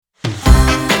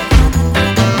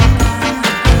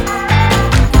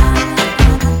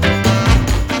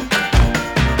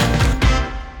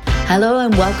Hello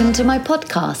and welcome to my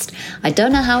podcast. I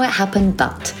don't know how it happened,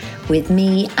 but with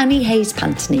me, Annie Hayes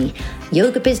Pantony,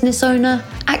 yoga business owner,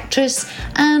 actress,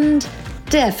 and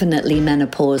definitely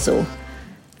menopausal.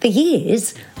 For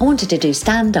years, I wanted to do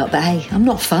stand-up, but hey, I'm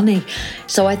not funny.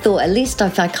 So I thought at least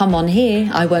if I come on here,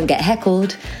 I won't get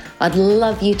heckled. I'd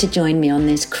love you to join me on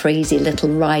this crazy little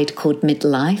ride called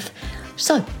midlife.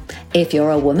 So, if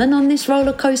you're a woman on this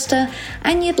roller coaster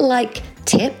and you'd like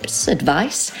tips,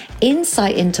 advice,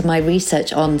 insight into my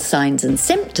research on signs and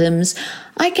symptoms,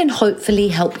 I can hopefully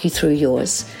help you through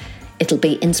yours. It'll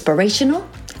be inspirational,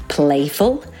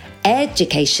 playful,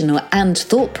 educational and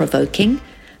thought-provoking,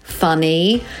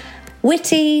 funny,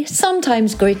 witty,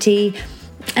 sometimes gritty,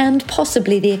 and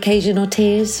possibly the occasional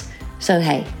tears. So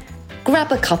hey,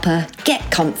 grab a cuppa, get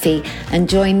comfy, and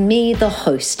join me, the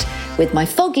host, with my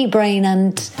foggy brain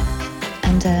and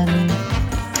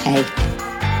hey,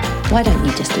 why don't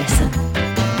you just listen?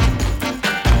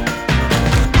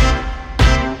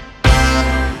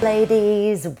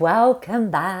 Ladies,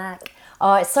 welcome back.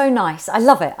 Oh, it's so nice. I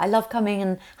love it. I love coming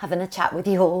and having a chat with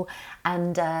you all.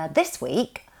 And this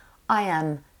week, I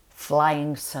am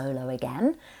flying solo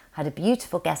again. Had a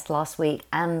beautiful guest last week,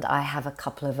 and I have a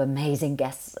couple of amazing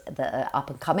guests that are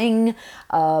up and coming.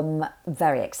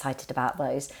 Very excited about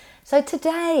those. So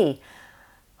today,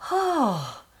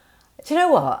 do you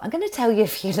know what? I'm going to tell you a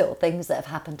few little things that have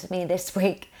happened to me this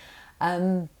week.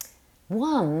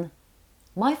 One,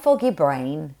 my foggy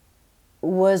brain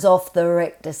was off the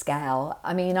Richter scale.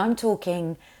 I mean, I'm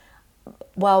talking,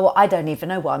 well, I don't even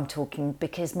know what I'm talking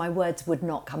because my words would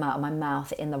not come out of my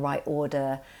mouth in the right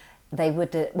order. They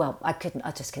would,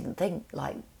 I just couldn't think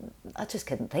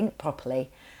properly.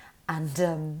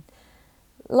 And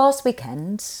last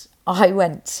weekend, I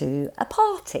went to a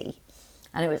party.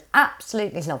 And it was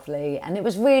absolutely lovely. And it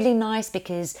was really nice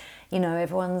because, you know,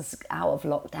 everyone's out of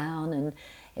lockdown. And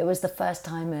it was the first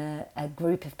time a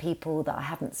group of people that I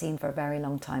haven't seen for a very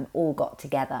long time all got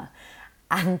together.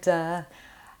 And at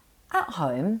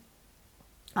home,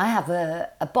 I have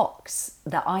a box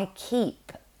that I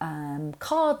keep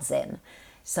cards in.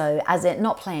 So as in,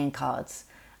 not playing cards.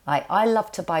 Like, I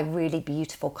love to buy really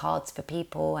beautiful cards for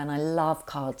people. And I love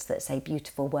cards that say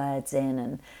beautiful words in,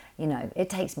 and you know, it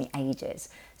takes me ages.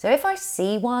 So if I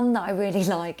see one that I really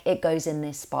like, it goes in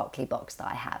this sparkly box that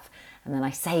I have. And then I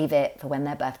save it for when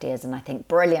their birthday is, and I think,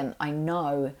 brilliant, I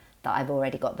know that I've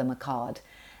already got them a card.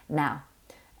 Now,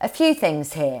 a few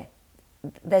things here.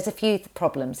 There's a few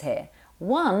problems here.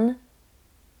 One,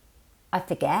 I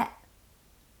forget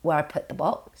where I put the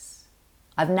box.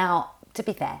 To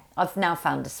be fair, I've now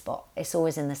found a spot. It's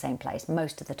always in the same place,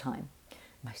 most of the time.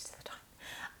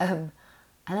 And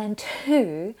then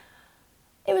two,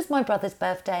 it was my brother's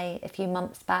birthday a few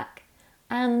months back,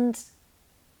 and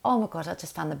oh my God, I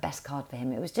just found the best card for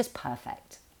him. It was just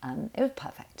perfect. It was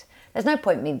perfect. There's no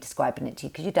point in me describing it to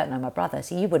you because you don't know my brother,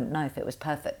 so you wouldn't know if it was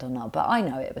perfect or not, but I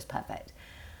know it was perfect.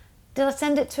 Did I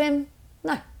send it to him?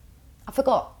 No, I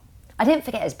forgot. I didn't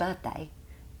forget his birthday.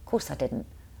 Of course I didn't.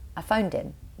 I phoned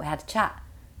him, we had a chat,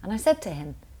 and I said to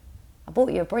him, I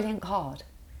bought you a brilliant card.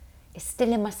 It's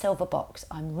still in my silver box.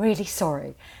 I'm really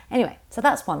sorry. Anyway, so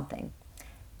that's one thing.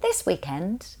 Last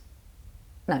weekend,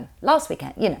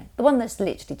 you know, the one that's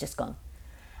literally just gone.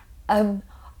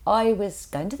 I was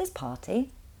going to this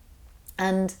party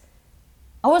and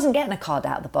I wasn't getting a card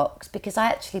out of the box because I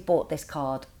actually bought this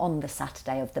card on the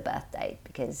Saturday of the birthday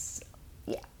because,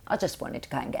 yeah, I just wanted to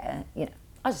go and get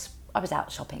I was out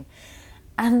shopping.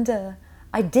 And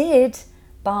I did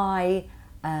buy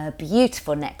a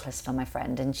beautiful necklace for my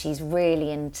friend, and she's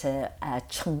really into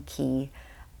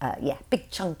big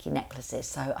chunky necklaces.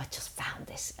 So I just found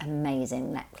this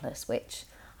amazing necklace, which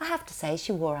I have to say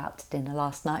she wore out to dinner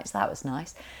last night, so that was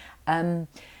nice.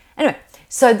 Anyway,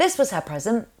 so this was her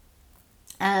present,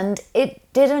 and it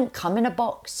didn't come in a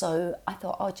box. So I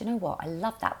thought, oh, do you know what? I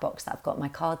love that box that I've got my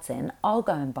cards in. I'll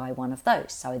go and buy one of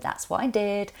those. So that's what I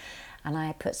did. And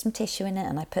I put some tissue in it,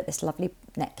 and I put this lovely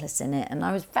necklace in it, and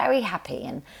I was very happy,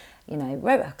 and, you know,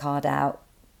 wrote her card out,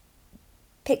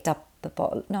 picked up a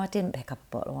bottle. No, I didn't pick up a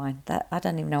bottle of wine. I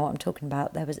don't even know what I'm talking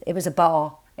about. It was a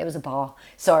bar.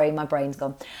 Sorry, my brain's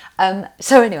gone.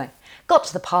 So anyway, got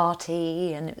to the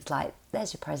party, and it was like,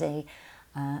 there's your prezi.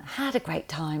 Had a great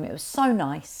time. It was so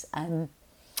nice.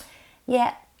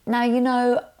 Yeah, now, you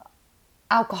know,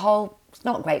 alcohol, it's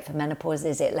not great for menopause,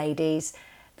 is it, ladies?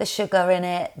 The sugar in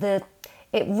it,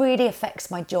 it really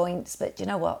affects my joints. But you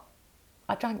know what?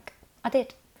 I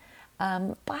did.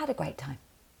 But I had a great time.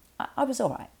 I was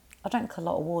all right. I drank a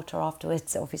lot of water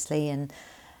afterwards, obviously. And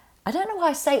I don't know why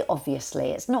I say obviously.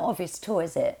 It's not obvious at all,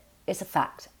 is it? It's a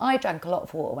fact. I drank a lot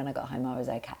of water when I got home. I was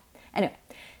okay. Anyway,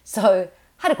 so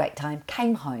had a great time,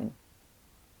 came home.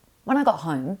 When I got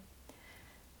home,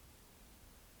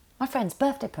 my friend's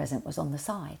birthday present was on the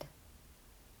side.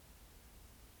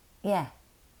 Yeah,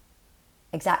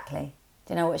 exactly.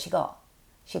 Do you know what she got?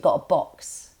 She got a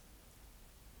box.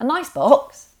 A nice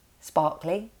box,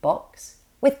 sparkly box,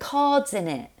 with cards in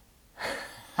it.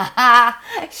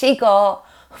 She got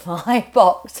my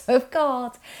box of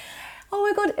cards. Oh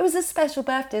my God, it was a special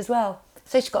birthday as well.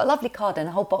 So she got a lovely card and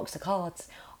a whole box of cards.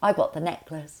 I got the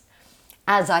necklace.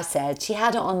 As I said, she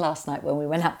had it on last night when we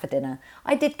went out for dinner.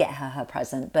 I did get her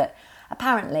present, but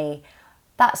apparently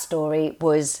that story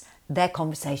was their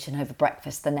conversation over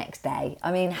breakfast the next day.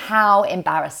 I mean, how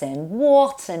embarrassing.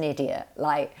 What an idiot.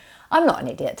 Like, I'm not an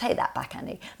idiot. Take that back,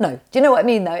 Annie. No, do you know what I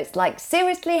mean though? It's like,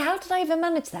 seriously, how did I even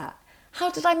manage that? How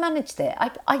did I manage it?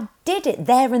 I did it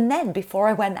there and then before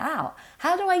I went out.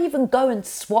 How do I even go and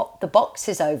swap the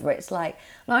boxes over? It's like,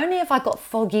 not only have I got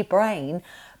foggy brain,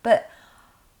 but,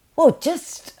 well,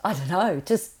 just, I don't know,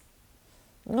 just,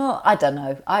 no, I don't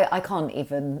know. I can't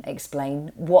even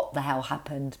explain what the hell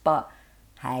happened, but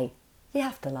hey, you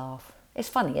have to laugh. It's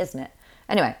funny, isn't it?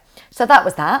 Anyway, so that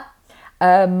was that.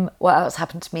 What else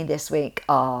happened to me this week?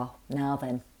 Now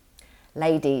then,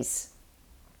 ladies,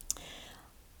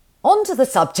 on to the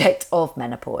subject of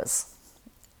menopause.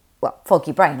 Well,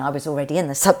 foggy brain, I was already in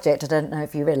the subject. I don't know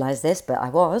if you realise this, but I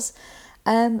was.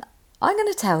 I'm going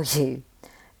to tell you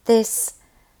this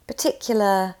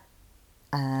particular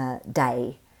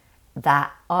day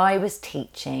that I was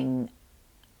teaching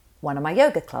one of my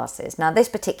yoga classes. Now, this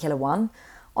particular one,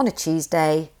 on a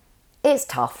Tuesday, it's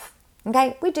tough.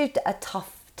 Okay, we do a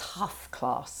tough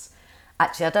class.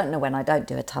 Actually, I don't know when I don't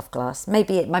do a tough class.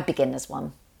 Maybe my beginner's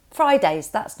one. Fridays,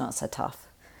 that's not so tough.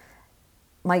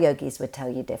 My yogis would tell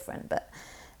you different, but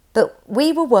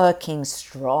we were working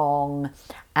strong,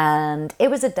 and it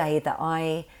was a day that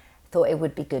I thought it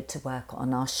would be good to work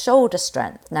on our shoulder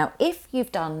strength. Now, if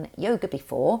you've done yoga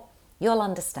before, you'll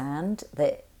understand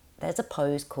that there's a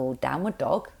pose called downward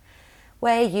dog,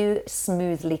 where you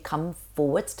smoothly come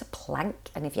forwards to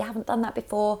plank. And if you haven't done that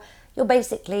before, you're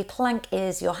basically, plank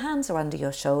is your hands are under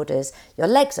your shoulders, your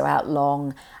legs are out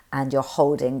long, and you're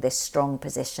holding this strong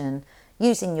position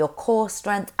using your core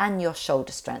strength and your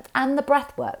shoulder strength and the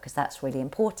breath work, because that's really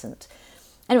important.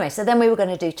 Anyway, so then we were going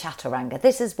to do chaturanga.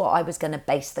 This is what I was going to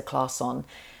base the class on.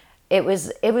 It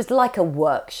was like a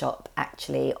workshop,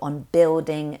 actually, on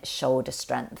building shoulder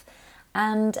strength.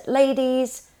 And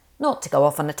ladies, not to go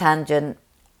off on a tangent,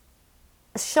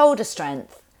 shoulder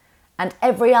strength and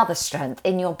every other strength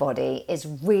in your body is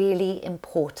really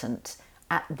important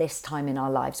at this time in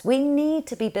our lives. We need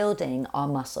to be building our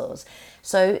muscles.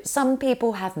 So some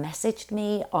people have messaged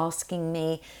me asking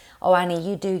me, oh, Annie,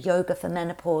 you do yoga for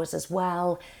menopause as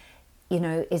well. You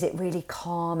know, is it really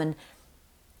calm? And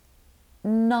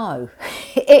no,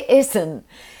 it isn't.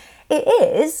 It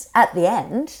is at the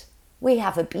end. We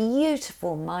have a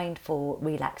beautiful mindful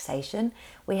relaxation.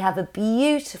 We have a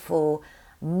beautiful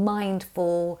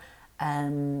mindful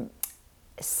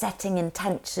setting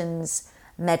intentions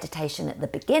meditation at the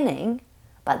beginning,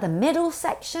 but the middle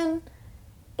section,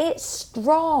 it's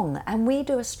strong, and we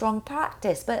do a strong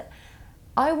practice. But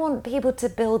I want people to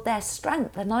build their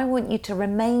strength, and I want you to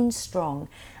remain strong.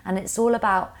 And it's all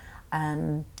about,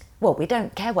 well, we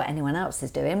don't care what anyone else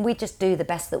is doing. We just do the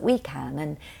best that we can.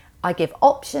 And I give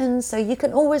options, so you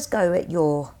can always go at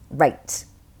your rate.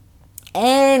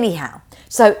 Anyhow,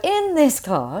 so in this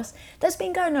class that's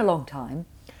been going a long time,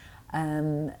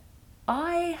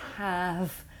 I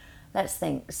have, let's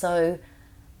think, so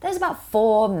there's about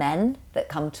 4 men that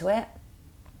come to it,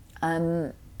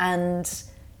 and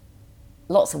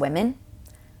lots of women,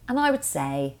 and I would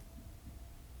say,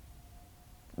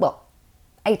 well,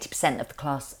 80% of the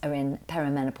class are in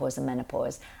perimenopause and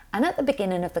menopause, and at the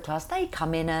beginning of the class they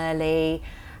come in early,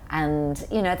 and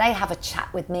you know, they have a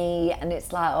chat with me, and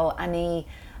it's like, oh, Annie,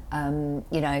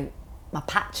 you know, my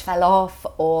patch fell off,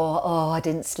 or oh, I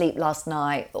didn't sleep last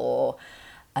night, or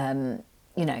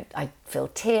you know, I feel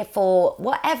tearful.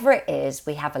 Whatever it is,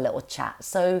 we have a little chat.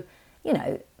 So, you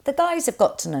know, the guys have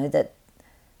got to know that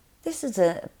this is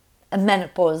a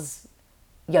menopause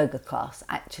yoga class,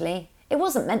 actually. It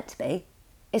wasn't meant to be.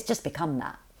 It's just become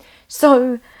that.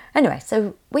 So anyway,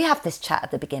 so we have this chat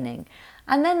at the beginning,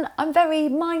 and then I'm very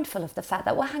mindful of the fact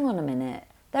that, well, hang on a minute,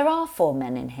 there are 4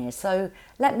 men in here, so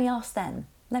let me ask them.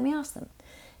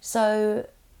 So,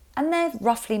 and they're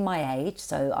roughly my age,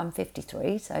 so I'm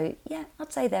 53, so yeah,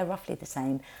 I'd say they're roughly the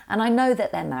same. And I know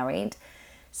that they're married,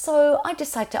 so I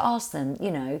decided to ask them,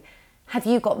 you know, have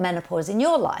you got menopause in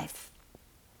your life?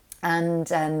 And,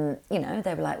 you know,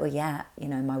 they were like, well, yeah, you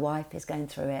know, my wife is going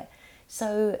through it.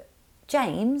 So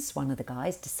James, one of the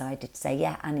guys, decided to say,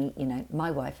 yeah, Annie,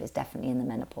 my wife is definitely in the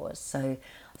menopause. So I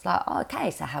was like, oh,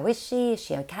 okay, so how is she? Is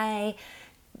she okay?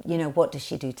 What does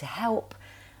she do to help?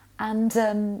 And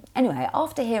anyway,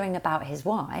 after hearing about his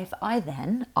wife, I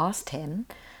then asked him,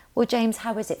 well, James,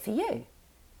 how is it for you?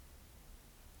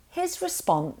 His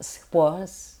response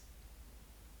was,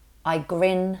 I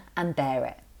grin and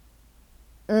bear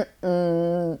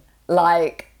it.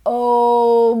 Like,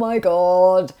 oh my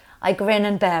God, I grin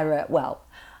and bear it. Well,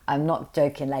 I'm not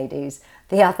joking, ladies.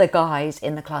 The other guys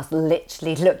in the class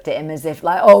literally looked at him as if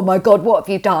like, oh my God, what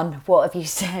have you done? What have you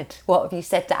said? What have you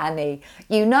said to Annie?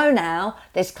 Now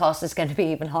this class is going to be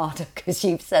even harder because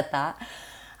you've said that.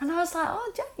 And I was like,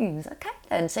 oh, James, okay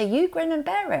then. So you grin and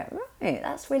bear it. Right,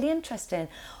 that's really interesting.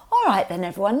 All right then,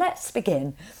 everyone, let's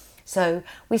begin. So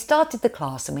we started the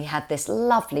class and we had this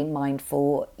lovely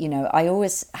mindful, I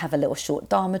always have a little short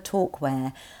Dharma talk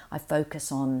where I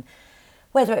focus on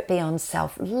whether it be on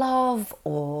self-love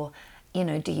or,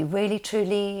 do you really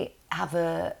truly have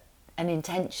an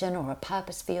intention or a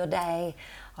purpose for your day?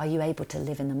 Are you able to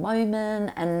live in the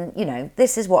moment? And,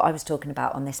 this is what I was talking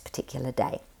about on this particular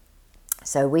day.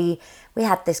 So we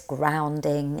had this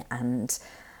grounding, and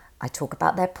I talk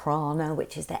about their prana,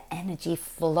 which is their energy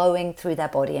flowing through their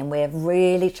body, and we're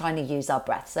really trying to use our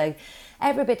breath. So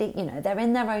everybody, they're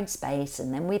in their own space,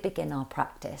 and then we begin our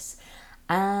practice.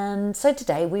 And so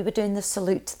today we were doing the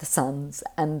salute to the suns,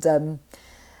 and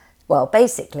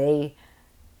basically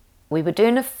we were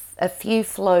doing a few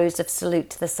flows of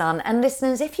salute to the sun. And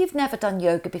listeners, if you've never done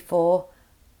yoga before,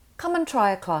 come and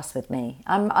try a class with me.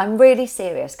 I'm really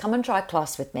serious. Come and try a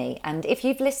class with me. And if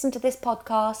you've listened to this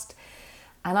podcast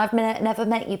and I've never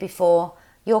met you before,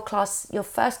 your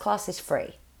first class is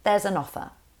free. There's an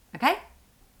offer, okay?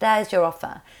 There's your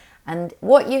offer. And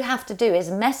what you have to do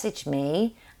is message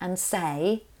me and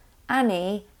say,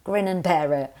 Annie, grin and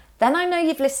bear it. Then I know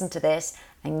you've listened to this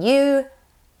and you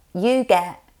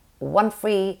get one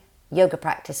free yoga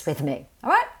practice with me, all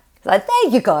right? So there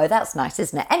you go. That's nice,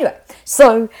 isn't it? Anyway,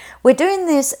 so we're doing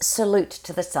this salute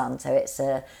to the sun. So it's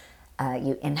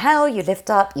you inhale, you lift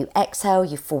up, you exhale,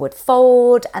 you forward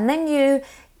fold, and then you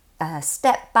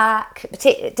step back,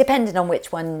 depending on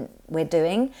which one we're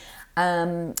doing.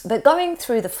 But going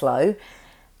through the flow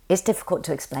is difficult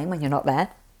to explain when you're not there.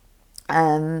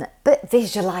 But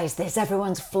visualize this.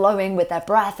 Everyone's flowing with their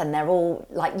breath and they're all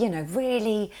like,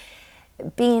 really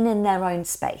being in their own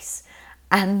space.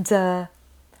 And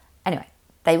anyway,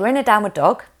 they were in a downward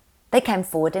dog. They came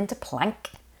forward into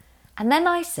plank. And then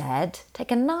I said,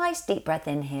 take a nice deep breath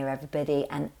in here, everybody,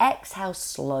 and exhale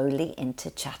slowly into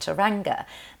chaturanga.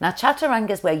 Now,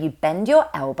 chaturanga is where you bend your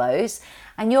elbows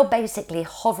and you're basically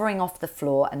hovering off the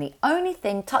floor. And the only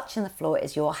thing touching the floor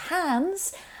is your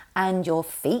hands and your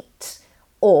feet.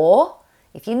 Or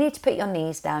if you need to put your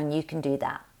knees down, you can do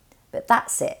that. But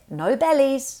that's it. No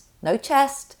bellies, no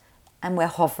chest, and we're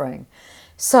hovering.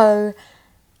 So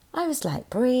I was like,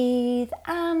 breathe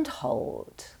and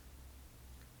hold.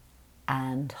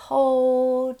 And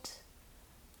hold.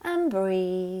 And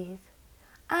breathe.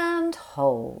 And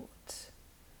hold.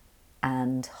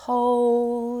 And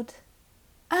hold.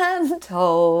 And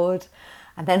hold.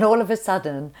 And then all of a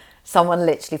sudden, someone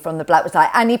literally from the black was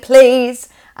like, Annie, please.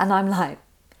 And I'm like,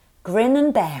 grin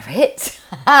and bear it.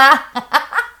 And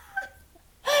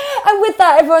with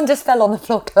that, everyone just fell on the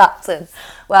floor collapsing.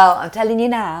 Well, I'm telling you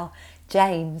now,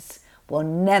 James will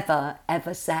never,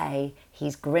 ever say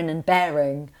he's grin and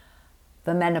bearing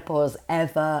the menopause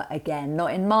ever again.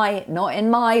 Not in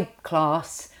my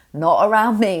class, not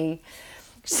around me.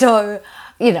 So,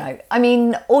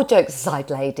 all jokes aside,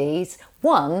 ladies,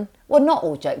 not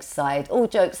all jokes aside, all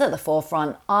jokes at the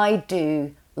forefront, I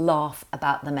do laugh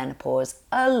about the menopause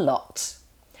a lot.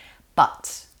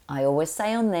 But I always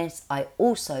say on this, I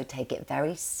also take it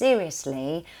very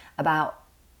seriously about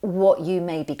what you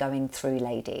may be going through,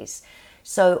 ladies.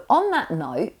 So on that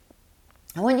note,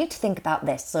 I want you to think about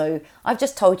this. So I've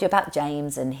just told you about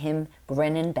James and him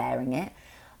grinning and bearing it.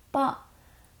 But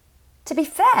to be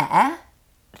fair,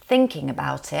 thinking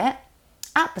about it,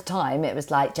 at the time it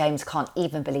was like, James, can't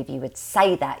even believe you would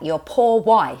say that. Your poor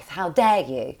wife, how dare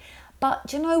you? But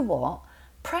do you know what?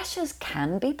 Pressures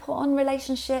can be put on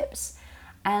relationships,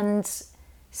 and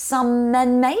some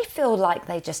men may feel like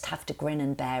they just have to grin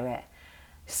and bear it.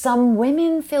 Some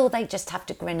women feel they just have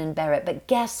to grin and bear it. But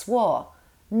guess what?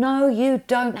 No, you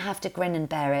don't have to grin and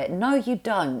bear it. No, you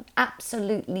don't.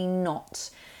 Absolutely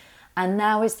not. And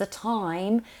now is the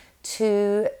time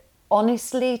to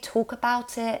honestly talk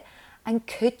about it. And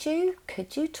could you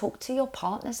talk to your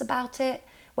partners about it?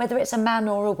 Whether it's a man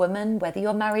or a woman, whether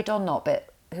you're married or not,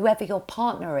 but whoever your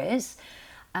partner is,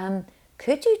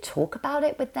 could you talk about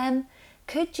it with them?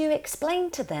 could you explain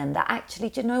to them that actually,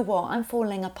 do you know what, I'm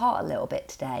falling apart a little bit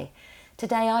today.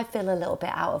 Today I feel a little bit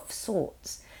out of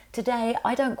sorts. Today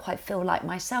I don't quite feel like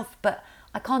myself, but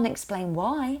I can't explain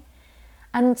why.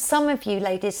 And some of you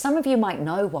ladies, some of you might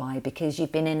know why because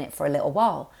you've been in it for a little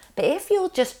while. But if you're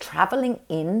just traveling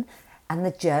in and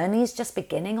the journey is just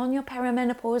beginning on your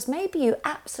perimenopause, maybe you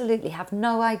absolutely have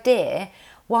no idea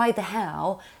why the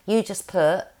hell you just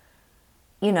put,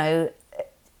 you know,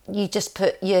 you just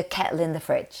put your kettle in the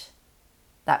fridge.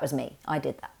 That was me. I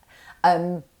did that.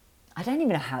 I don't even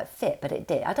know how it fit, but it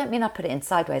did. I don't mean I put it in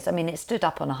sideways. I mean, it stood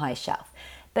up on a high shelf.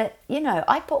 But, you know,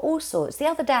 I put all sorts. The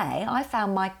other day, I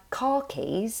found my car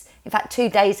keys. In fact, 2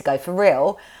 days ago, for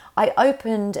real, I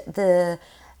opened the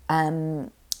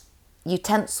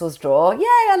utensils drawer.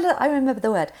 Yeah, I remember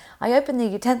the word. I opened the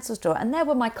utensils drawer and there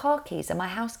were my car keys and my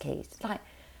house keys. Like,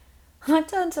 and I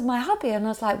turned to my hubby and I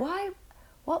was like, why?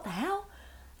 What the hell?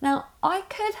 Now, I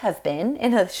could have been,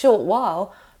 in a short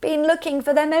while, been looking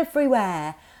for them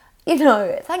everywhere. You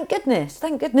know, thank goodness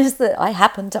that I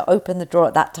happened to open the drawer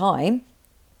at that time,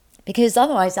 because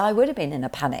otherwise I would have been in a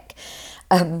panic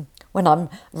when I'm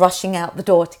rushing out the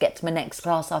door to get to my next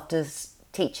class after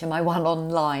teaching my one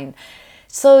online.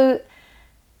 So,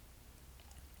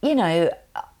 you know,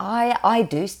 I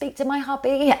do speak to my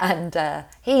hubby, and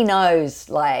he knows,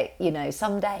 like, you know,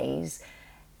 some days.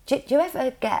 Do you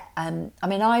ever get? I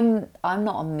mean, I'm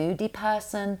not a moody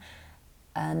person,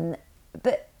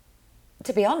 but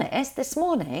to be honest, this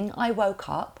morning I woke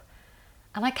up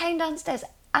and I came downstairs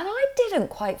and I didn't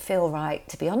quite feel right.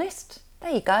 To be honest,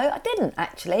 there you go. I didn't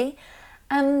actually,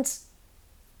 and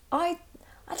I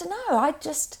don't know. I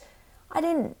just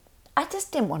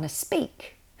didn't want to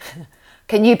speak.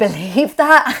 Can you believe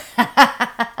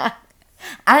that?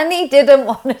 Annie didn't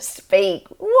want to speak.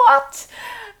 What?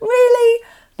 Really?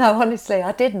 No, honestly,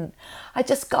 I didn't. I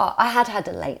had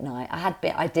a late night.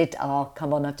 Oh,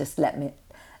 come on, I've just let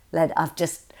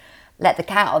the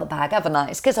cat out of the bag, haven't I?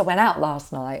 It's because I went out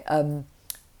last night. I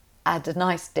had a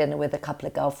nice dinner with a couple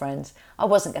of girlfriends. I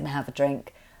wasn't going to have a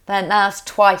drink. Then that's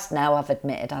twice now I've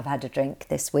admitted I've had a drink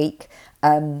this week.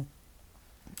 I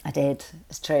did,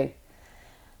 it's true.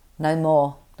 No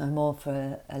more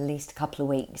for at least a couple of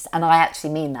weeks. And I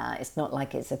actually mean that. It's not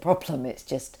like it's a problem. It's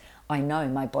just, I know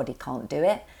my body can't do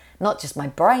it. Not just my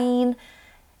brain.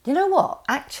 You know what?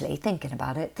 Actually, thinking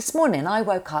about it, this morning I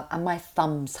woke up and my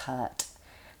thumbs hurt.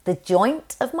 The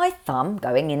joint of my thumb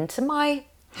going into my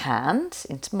hand,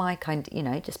 into my kind of, you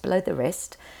know, just below the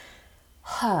wrist,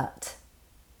 hurt.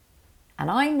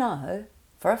 And I know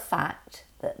for a fact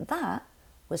that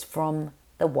was from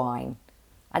the wine.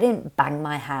 I didn't bang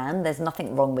my hand. There's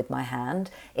nothing wrong with my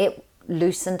hand. It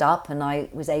loosened up and I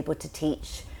was able to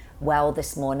teach well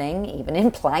this morning, even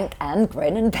in plank, and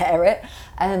grin and bear it.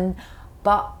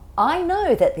 But I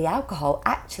know that the alcohol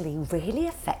actually really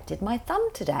affected my thumb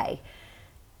today.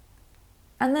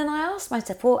 And then I asked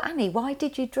myself, well, Annie, why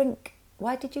did you drink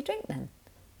then?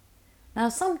 Now,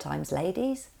 sometimes,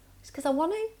 ladies, it's because I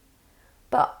want to.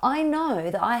 But I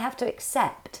know that I have to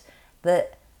accept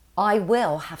that I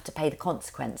will have to pay the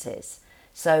consequences.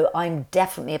 So I'm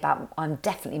definitely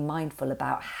mindful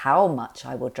about how much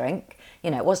I will drink.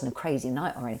 You know, it wasn't a crazy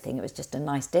night or anything. It was just a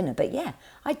nice dinner. But yeah,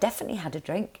 I definitely had a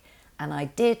drink and I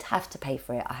did have to pay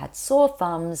for it. I had sore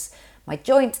thumbs, my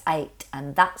joints ached,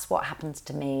 and that's what happens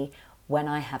to me when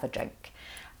I have a drink.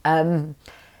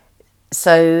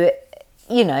 So,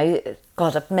 you know,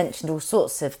 God, I've mentioned all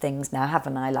sorts of things now,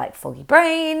 haven't I? Like foggy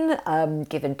brain,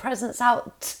 giving presents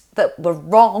out that were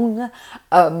wrong.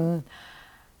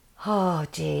 Oh,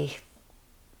 gee.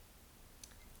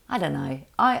 I don't know.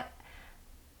 I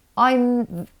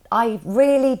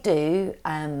really do.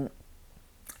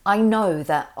 I know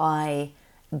that I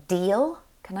deal.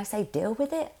 Can I say deal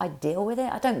with it? I deal with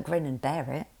it. I don't grin and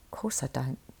bear it. Of course I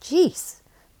don't. Jeez.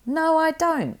 No, I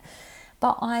don't.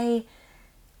 But I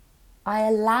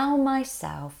allow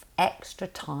myself extra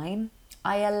time.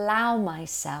 I allow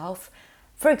myself,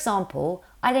 for example,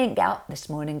 I didn't get up this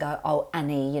morning and go, oh,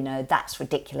 Annie, you know, that's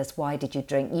ridiculous. Why did you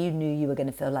drink? You knew you were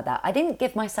going to feel like that. I didn't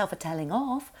give myself a telling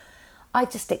off. I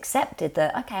just accepted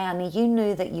that, okay, Annie, you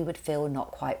knew that you would feel not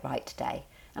quite right today.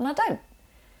 And I don't.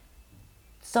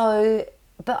 So,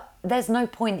 but there's no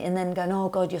point in then going, oh,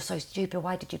 God, you're so stupid.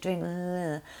 Why did you drink?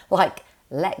 Like,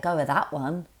 let go of that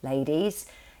one, ladies.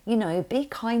 You know, be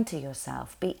kind to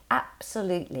yourself. Be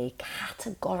absolutely,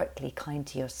 categorically kind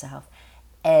to yourself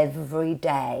every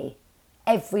day.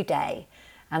 Every day.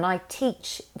 And I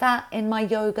teach that in my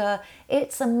yoga.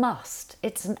 It's a must.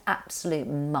 It's an absolute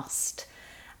must.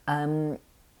 Yeah,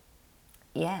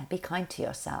 be kind to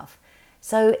yourself.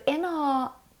 So in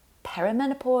our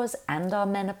perimenopause and our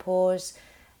menopause,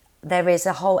 there is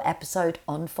a whole episode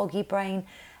on foggy brain,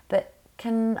 but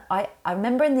I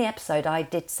remember in the episode I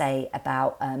did say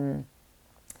about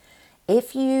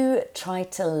if you try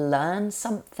to learn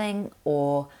something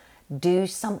or do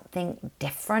something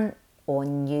different or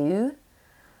new,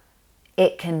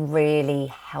 it can really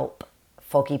help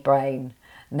foggy brain.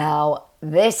 Now,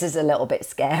 this is a little bit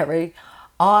scary.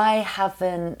 I'm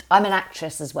an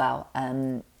actress as well,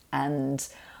 and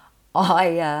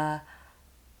I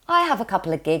have a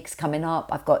couple of gigs coming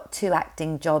up. I've got 2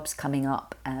 acting jobs coming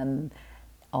up on,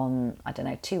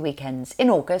 2 weekends in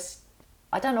August.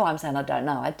 I don't know why I'm saying I don't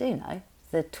know. I do know.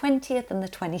 The 20th and the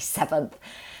 27th.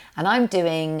 And I'm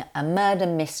doing a murder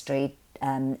mystery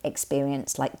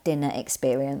experience, like dinner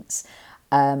experience.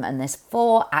 And there's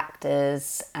 4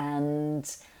 actors, and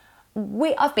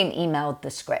I've been emailed the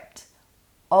script.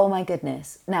 Oh my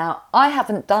goodness. Now, I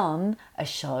haven't done a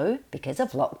show because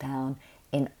of lockdown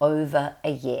in over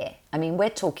a year. I mean, we're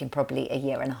talking probably a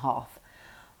year and a half.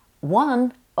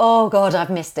 Oh God, I've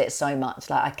missed it so much.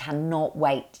 Like, I cannot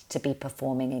wait to be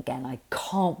performing again. I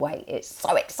can't wait. It's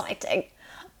so exciting.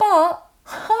 But,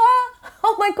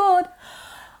 oh my God,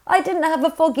 I didn't have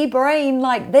a foggy brain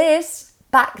like this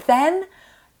back then.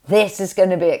 This is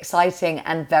going to be exciting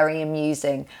and very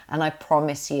amusing. And I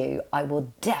promise you, I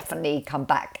will definitely come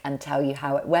back and tell you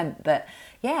how it went. But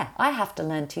yeah, I have to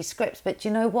learn 2 scripts. But you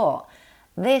know what?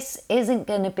 This isn't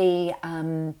going to be...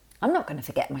 I'm not going to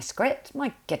forget my script.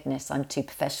 My goodness, I'm too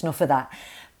professional for that.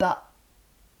 But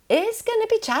it's going to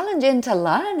be challenging to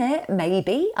learn it,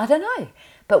 maybe. I don't know.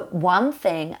 But one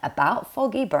thing about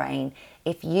foggy brain,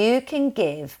 if you can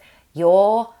give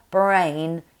your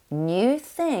brain new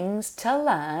things to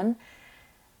learn,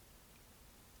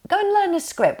 go and learn a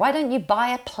script. Why don't you buy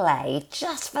a play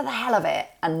just for the hell of it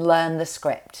and learn the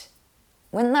script?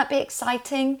 Wouldn't that be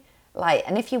exciting?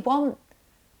 And if you want,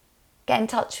 get in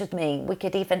touch with me. We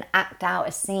could even act out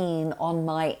a scene on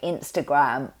my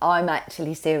Instagram. I'm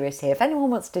actually serious here. If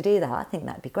anyone wants to do that, I think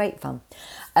that'd be great fun.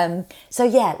 So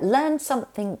yeah, learn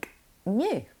something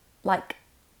new.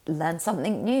 Learn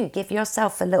something new. Give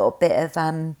yourself a little bit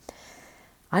of,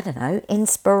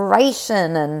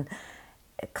 inspiration, and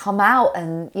come out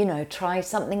and, try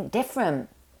something different.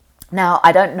 Now,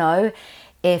 I don't know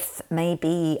if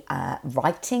maybe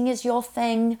writing is your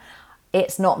thing.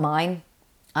 It's not mine.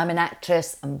 I'm an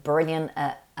actress. I'm brilliant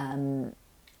at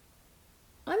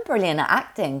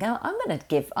acting.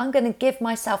 I'm going to give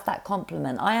myself that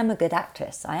compliment. I am a good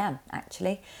actress. I am,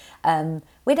 actually.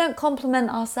 We don't compliment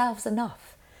ourselves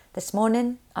enough. This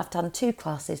morning, I've done 2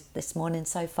 classes this morning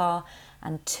so far,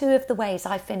 and 2 of the ways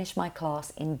I finished my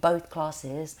class in both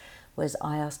classes was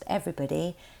I asked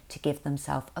everybody to give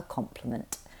themselves a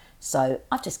compliment. So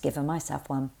I've just given myself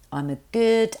one. I'm a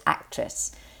good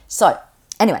actress. So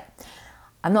anyway,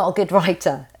 I'm not a good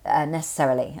writer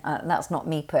necessarily. That's not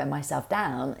me putting myself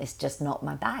down. It's just not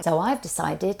my bag. So I've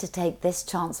decided to take this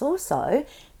chance also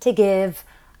to give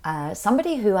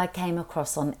somebody who I came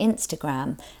across on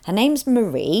Instagram. Her name's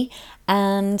Marie,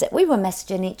 and we were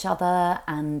messaging each other,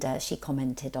 and she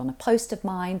commented on a post of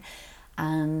mine,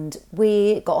 and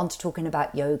we got on to talking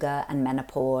about yoga and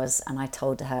menopause, and I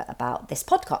told her about this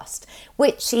podcast,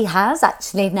 which she has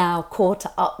actually now caught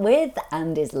up with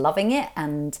and is loving it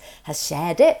and has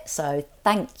shared it. So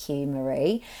thank you,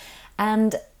 Marie.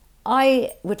 And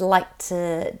I would like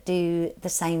to do the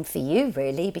same for you,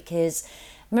 really, because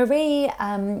Marie,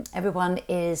 everyone,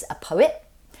 is a poet,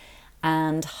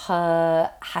 and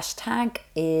her hashtag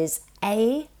is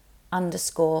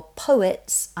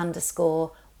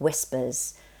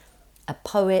A_poets_whispers. A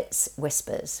poet's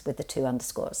whispers with the 2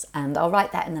 underscores. And I'll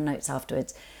write that in the notes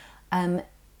afterwards. Her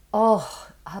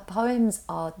poems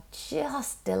are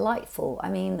just delightful. I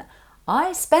mean,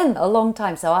 I spent a long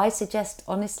time, so I suggest,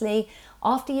 honestly,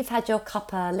 after you've had your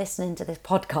cuppa listening to this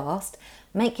podcast,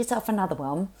 make yourself another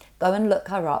one. Go and look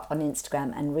her up on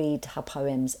Instagram and read her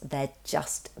poems. They're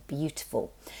just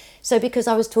beautiful. So because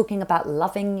I was talking about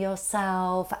loving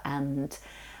yourself and,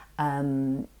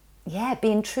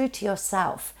 being true to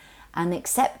yourself and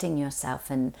accepting yourself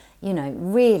and,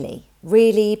 really,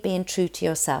 really being true to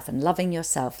yourself and loving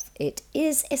yourself. It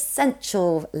is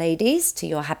essential, ladies, to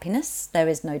your happiness. There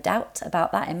is no doubt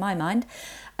about that in my mind.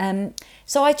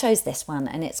 So I chose this one,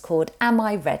 and it's called Am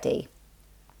I Ready?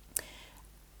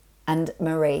 And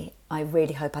Marie, I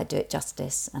really hope I do it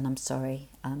justice, and I'm sorry.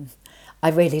 I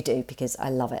really do, because I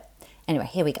love it. Anyway,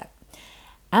 here we go.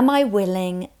 Am I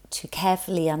willing to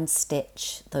carefully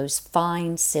unstitch those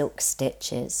fine silk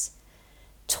stitches,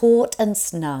 taut and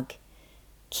snug,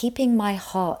 keeping my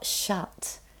heart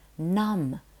shut,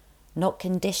 numb, not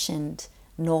conditioned,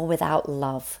 nor without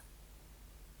love?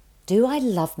 Do I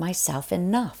love myself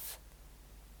enough?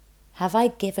 Have I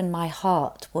given my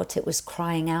heart what it was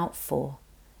crying out for?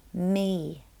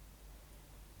 Me.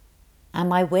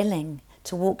 Am I willing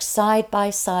to walk side by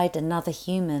side another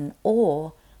human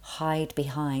or hide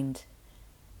behind?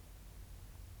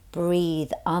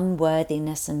 Breathe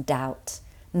unworthiness and doubt,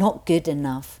 not good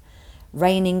enough,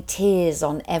 raining tears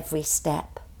on every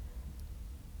step.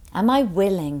 Am I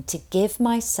willing to give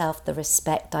myself the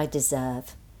respect I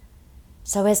deserve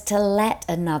so as to let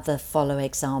another follow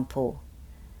example?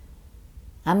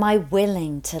 Am I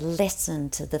willing to listen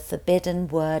to the forbidden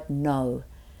word no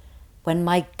when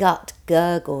my gut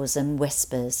gurgles and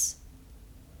whispers?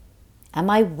 Am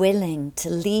I willing to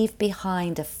leave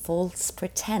behind a false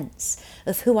pretense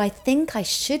of who I think I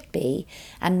should be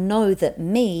and know that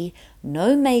me,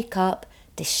 no makeup,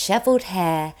 dishevelled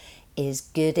hair, is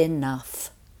good enough?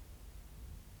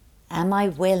 Am I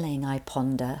willing, I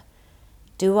ponder?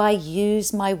 Do I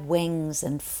use my wings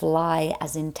and fly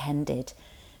as intended?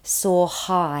 Soar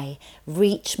high,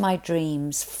 reach my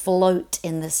dreams, float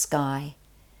in the sky?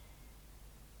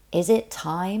 Is it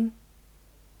time?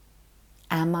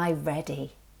 Am I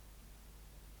ready?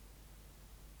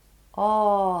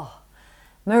 Oh,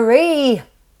 Marie,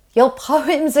 your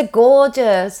poems are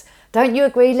gorgeous. Don't you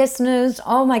agree, listeners?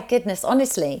 Oh my goodness,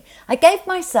 honestly, I gave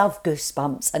myself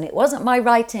goosebumps and it wasn't my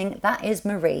writing, that is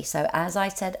Marie. So as I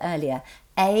said earlier,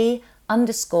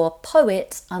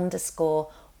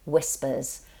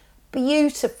 A_poet_whispers.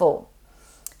 Beautiful.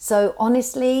 So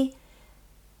honestly,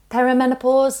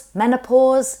 perimenopause,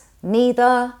 menopause,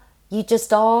 neither, you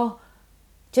just are.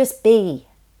 Just be.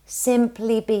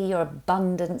 Simply be your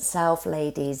abundant self,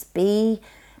 ladies. Be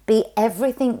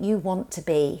everything you want to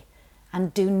be.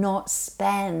 And do not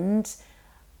spend...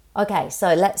 Okay,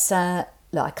 so let's... look,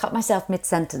 I cut myself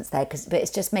mid-sentence there, but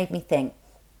it's just made me think.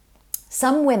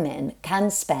 Some women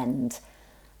can spend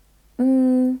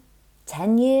 10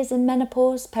 years in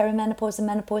menopause, perimenopause and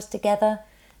menopause together.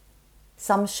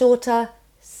 Some shorter,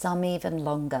 some even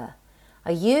longer.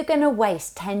 Are you going to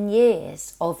waste 10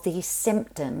 years of these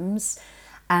symptoms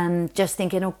and just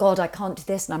thinking, oh God, I can't do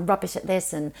this and I'm rubbish at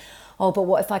this, and oh, but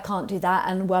what if I can't do that,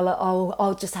 and well,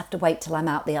 I'll just have to wait till I'm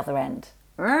out the other end?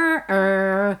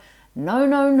 No,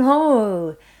 no,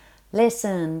 no.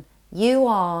 Listen, you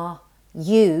are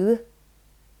you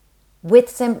with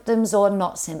symptoms or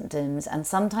not symptoms, and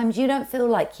sometimes you don't feel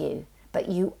like you, but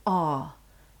you are.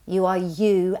 You are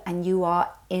you, and you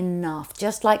are enough.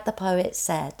 Just like the poet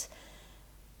said,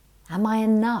 am I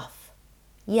enough?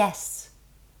 Yes.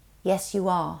 Yes, you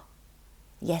are.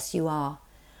 Yes, you are.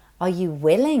 Are you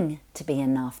willing to be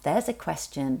enough? There's a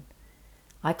question.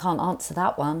 I can't answer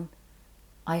that one.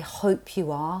 I hope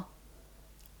you are.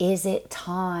 Is it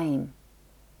time?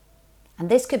 And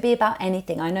this could be about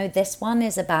anything. I know this one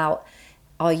is about,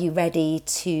 are you ready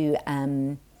to,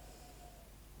 I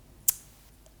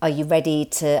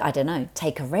don't know,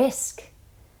 take a risk?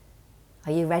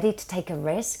 Are you ready to take a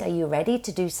risk? Are you ready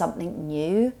to do something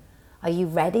new? Are you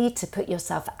ready to put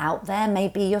yourself out there?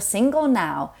 Maybe you're single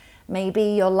now. Maybe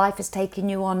your life has taken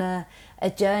you on a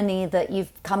journey that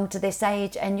you've come to this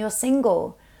age and you're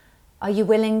single. Are you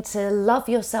willing to love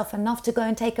yourself enough to go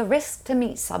and take a risk to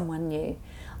meet someone new?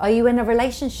 Are you in a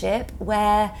relationship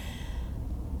where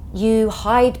you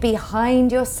hide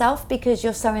behind yourself because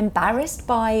you're so embarrassed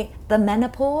by the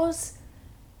menopause?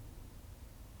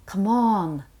 Come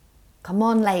on,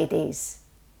 ladies.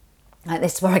 Like,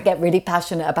 this is where I get really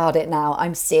passionate about it now.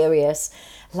 I'm serious.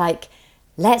 Like,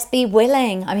 let's be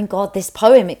willing. I mean, God, this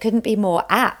poem, it couldn't be more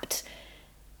apt.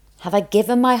 Have I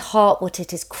given my heart what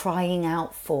it is crying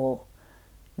out for?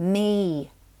 Me.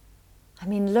 I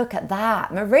mean, look at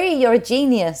that. Marie, you're a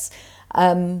genius.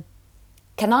 Can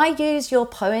I use your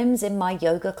poems in my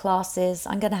yoga classes?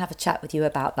 I'm going to have a chat with you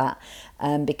about that,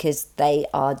 because they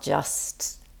are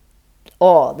just,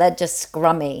 they're just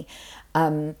scrummy.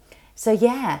 So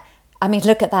yeah, I mean,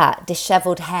 look at that,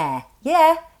 dishevelled hair.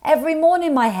 Yeah, every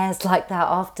morning my hair's like that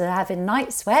after having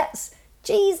night sweats.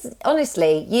 Jeez,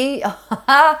 honestly, you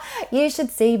should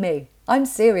see me. I'm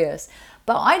serious.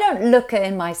 But I don't look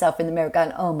in myself in the mirror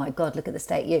going, oh my God, look at the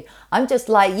state of you. I'm just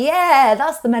like, yeah,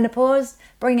 that's the menopause.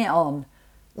 Bring it on.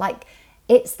 Like,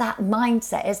 it's that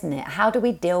mindset, isn't it? How do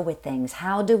we deal with things?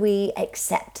 How do we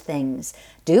accept things?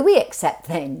 Do we accept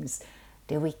things?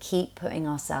 Do we keep putting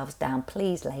ourselves down?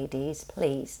 Please, ladies,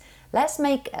 please.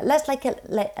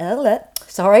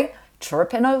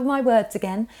 Tripping over my words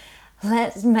again.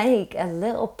 Let's make a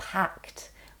little pact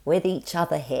with each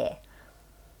other here.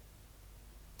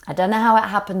 I don't know how it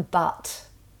happened, but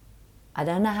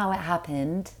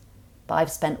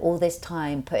I've spent all this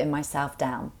time putting myself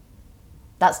down.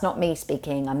 That's not me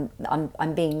speaking.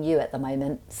 I'm being you at the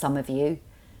moment, some of you.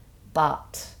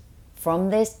 But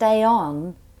From this day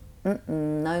on,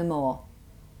 no more.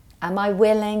 Am I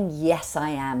willing? Yes, I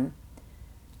am.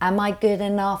 Am I good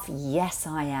enough? Yes,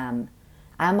 I am.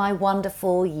 Am I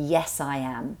wonderful? Yes, I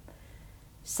am.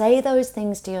 Say those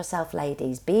things to yourself,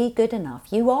 ladies. Be good enough.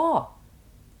 You are.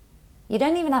 You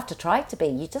don't even have to try to be.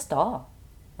 You just are.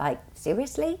 Like,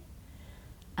 seriously?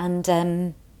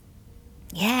 And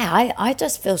I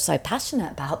just feel so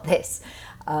passionate about this.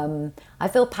 I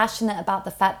feel passionate about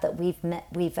the fact that we've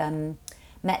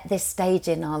met this stage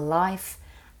in our life,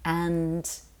 and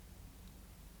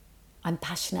I'm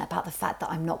passionate about the fact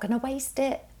that I'm not going to waste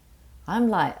it. I'm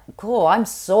like, cool, I'm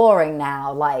soaring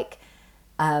now. Like,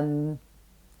 I'm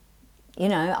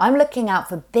looking out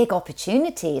for big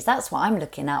opportunities. That's what I'm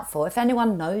looking out for. If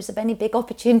anyone knows of any big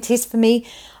opportunities for me,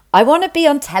 I want to be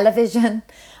on television.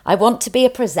 I want to be a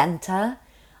presenter.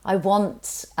 I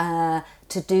want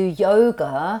to do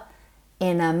yoga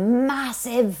in a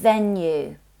massive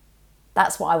venue.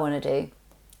 That's what I want to do.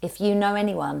 If you know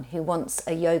anyone who wants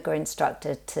a yoga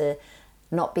instructor to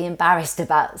not be embarrassed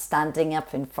about standing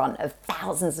up in front of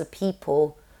thousands of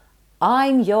people,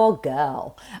 I'm your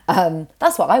girl.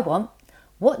 That's what I want.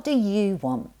 What do you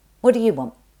want? What do you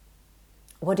want?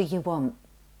 What do you want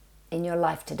in your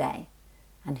life today?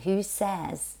 And who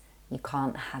says you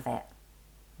can't have it?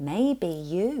 Maybe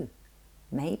you.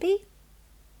 Maybe.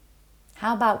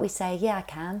 How about we say, yeah, I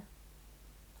can.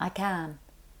 I can.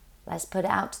 Let's put it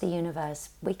out to the universe.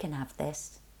 We can have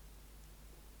this.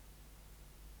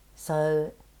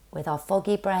 So with our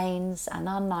foggy brains and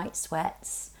our night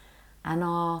sweats and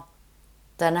our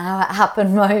don't know how it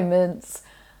happened moments,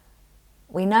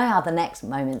 we know how the next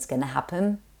moment's going to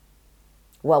happen.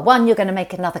 Well, one, you're going to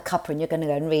make another cuppa and you're going to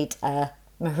go and read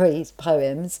Marie's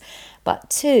poems.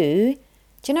 But two,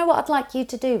 do you know what I'd like you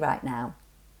to do right now?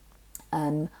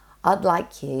 I'd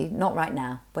like you, not right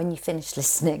now, when you finish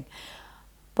listening,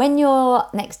 when you're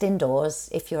next indoors,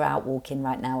 if you're out walking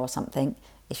right now or something,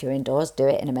 if you're indoors, do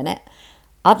it in a minute.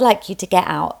 I'd like you to get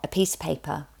out a piece of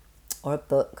paper or a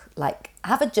book, like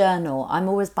have a journal. I'm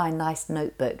always buying nice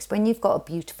notebooks. When you've got a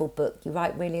beautiful book, you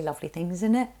write really lovely things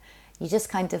in it. You just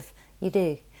kind of, you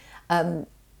do.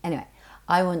 Anyway,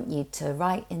 I want you to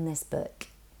write in this book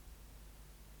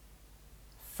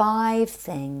 5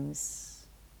 things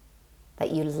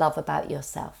that you love about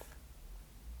yourself.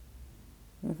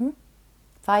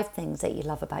 5 things that you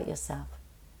love about yourself.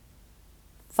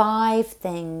 5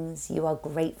 things you are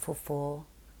grateful for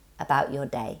about your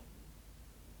day.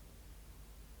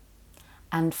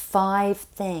 And 5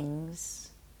 things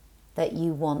that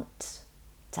you want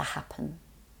to happen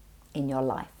in your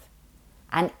life.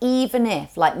 And even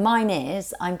if, like mine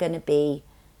is, I'm going to be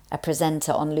a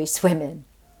presenter on Loose Women.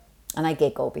 And I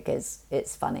giggle because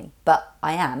it's funny. But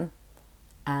I am.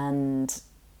 And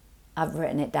I've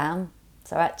written it down.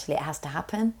 So actually it has to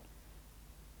happen.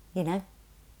 You know,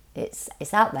 it's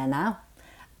out there now.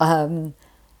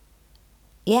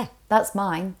 Yeah, that's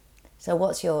mine. So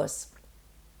what's yours?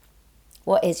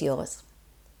 What is yours?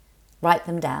 Write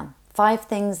them down. 5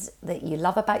 things that you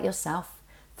love about yourself,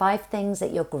 5 things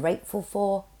that you're grateful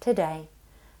for today,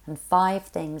 and 5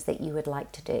 things that you would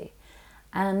like to do.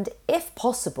 And if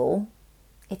possible,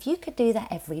 if you could do that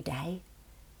every day,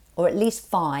 or at least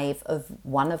 5 of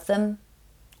one of them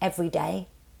every day,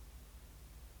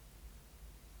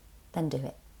 then do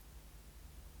it.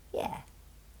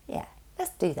 Yeah,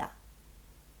 let's do that.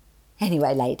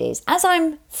 Anyway, ladies, as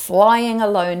I'm flying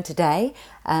alone today,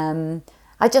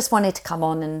 I just wanted to come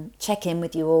on and check in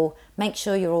with you all, make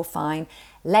sure you're all fine,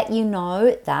 let you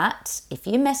know that if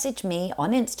you message me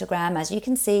on Instagram, as you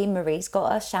can see, Marie's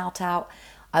got a shout out,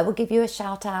 I will give you a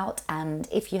shout out. And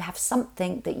if you have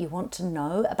something that you want to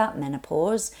know about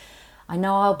menopause, I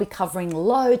know I'll be covering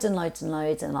loads and loads and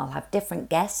loads, and I'll have different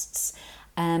guests.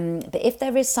 But if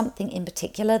there is something in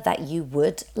particular that you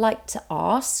would like to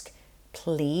ask,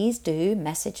 please do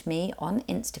message me on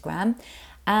Instagram.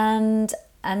 And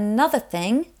another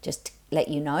thing, just to let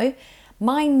you know,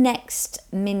 my next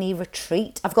mini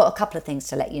retreat, I've got a couple of things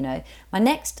to let you know. My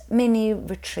next mini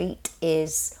retreat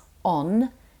is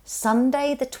on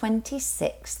Sunday the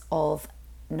 26th of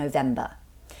November,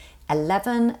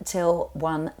 11 till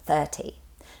 1:30.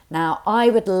 Now, I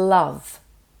would love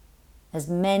as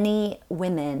many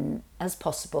women as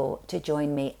possible to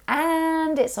join me,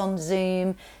 and it's on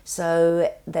Zoom,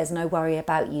 so there's no worry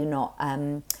about you not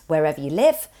wherever you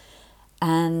live.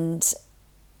 And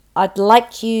I'd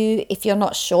like you, if you're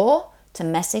not sure, to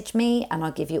message me and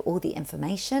I'll give you all the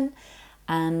information.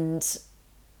 And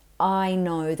I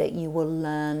know that you will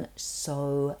learn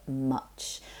so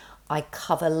much. I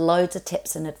cover loads of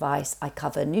tips and advice. I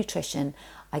cover nutrition.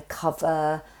 I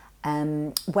cover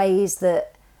ways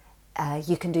that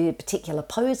You can do particular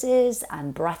poses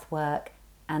and breath work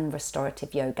and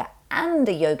restorative yoga and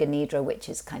a yoga nidra, which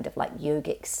is kind of like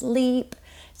yogic sleep.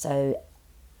 So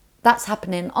that's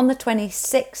happening on the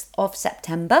 26th of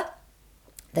September.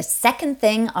 The second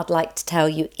thing I'd like to tell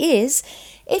you is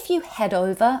if you head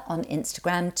over on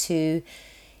Instagram to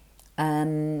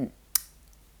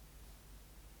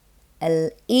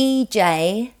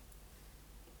EJ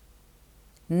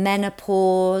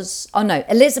Menopause,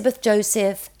 Elizabeth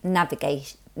Joseph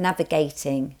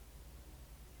Navigating.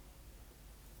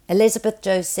 Elizabeth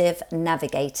Joseph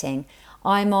Navigating.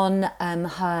 I'm on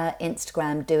her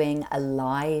Instagram doing a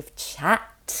live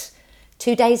chat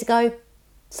 2 days ago.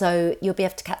 So you'll be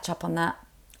able to catch up on that.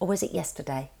 Or was it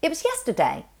yesterday? It was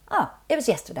yesterday. It was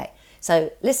yesterday.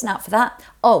 So listen out for that.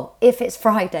 If it's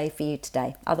Friday for you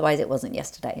today. Otherwise it wasn't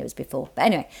yesterday, it was before. But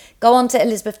anyway, go on to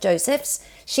Elizabeth Joseph's.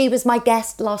 She was my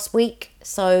guest last week.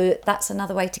 So that's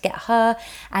another way to get her.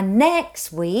 And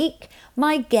next week,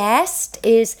 my guest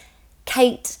is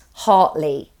Kate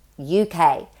Hartley,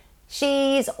 UK.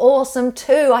 She's awesome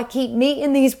too. I keep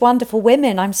meeting these wonderful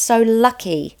women. I'm so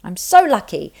lucky.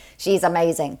 She's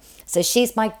amazing. So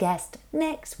she's my guest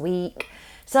next week.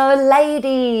 So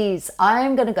ladies,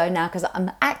 I'm going to go now because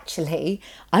I'm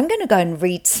going to go and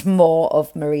read some more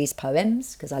of Marie's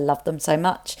poems because I love them so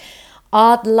much.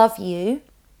 I'd love you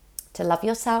to love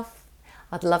yourself.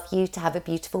 I'd love you to have a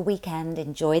beautiful weekend.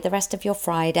 Enjoy the rest of your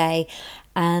Friday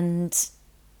and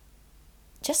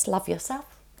just love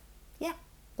yourself. Yeah,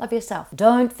 love yourself.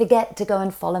 Don't forget to go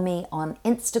and follow me on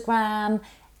Instagram.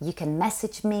 You can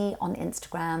message me on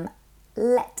Instagram,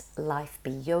 Let Life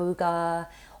Be Yoga,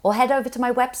 or head over to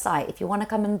my website if you want to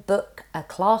come and book a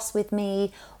class with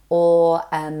me or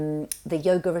the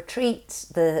yoga retreat,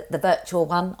 the virtual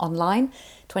one online,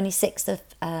 26th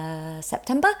of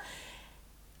September.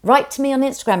 Write to me on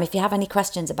Instagram if you have any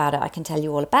questions about it. I can tell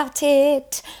you all about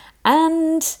it.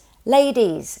 And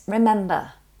ladies,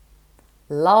 remember,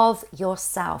 love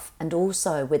yourself. And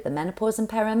also with the menopause and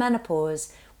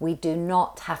perimenopause, we do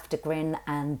not have to grin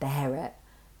and bear it.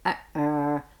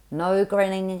 No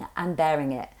grinning and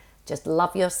bearing it. Just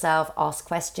love yourself, ask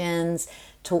questions,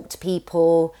 talk to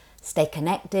people, stay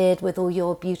connected with all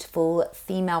your beautiful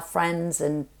female friends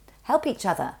and help each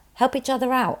other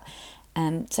out.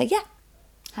 So yeah,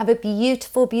 have a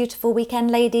beautiful, beautiful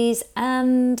weekend, ladies.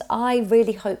 And I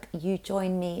really hope you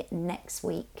join me next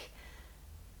week.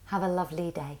 Have a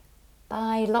lovely day.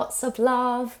 Bye. Lots of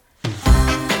love.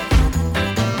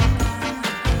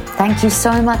 Thank you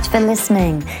so much for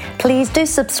listening. Please do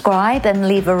subscribe and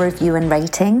leave a review and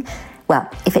rating. Well,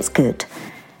 if it's good.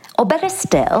 Or better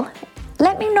still,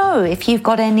 let me know if you've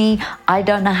got any I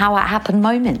don't know how it happened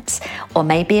moments, or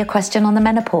maybe a question on the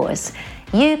menopause.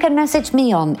 You can message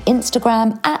me on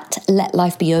Instagram at Let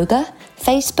Life Be Yoga,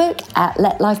 Facebook at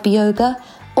Let Life Be Yoga,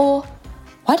 or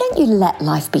why don't you let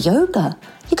life be yoga?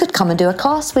 You could come and do a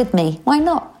class with me. Why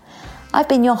not? I've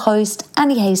been your host,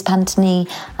 Annie Hayes Pantony,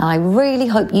 and I really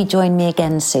hope you join me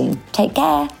again soon. Take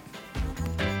care.